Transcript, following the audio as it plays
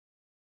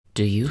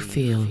Do you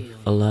feel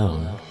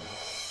alone?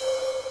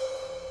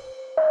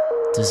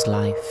 Does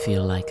life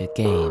feel like a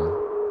game?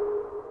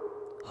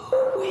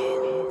 Who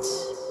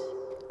wins?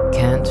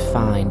 Can't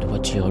find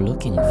what you're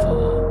looking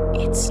for.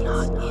 It's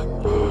not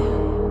in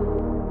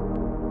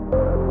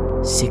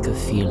there. Sick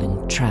of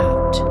feeling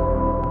trapped?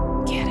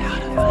 Get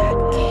out of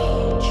that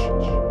cage.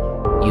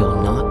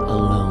 You're not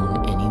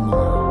alone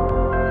anymore.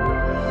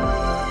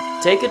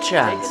 Take a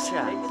chance.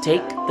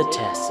 Take the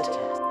test.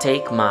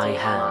 Take my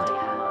hand.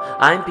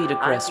 I'm Peter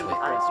Creswick.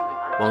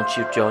 Won't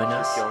you join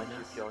us?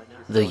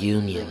 The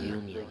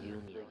Union.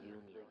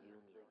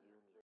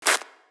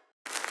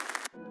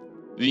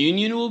 The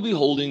Union will be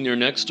holding their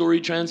next story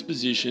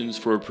transpositions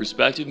for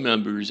prospective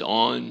members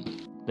on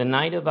the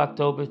night of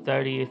October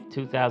 30th,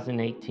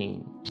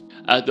 2018,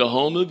 at the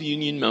home of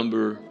Union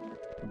member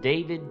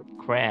David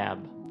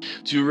Crabb.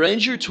 To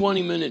arrange your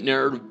 20-minute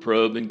narrative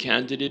probe and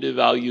candidate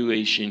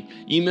evaluation,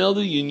 email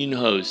the Union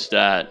host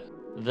at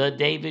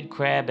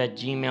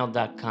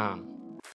thedavidcrabb@gmail.com.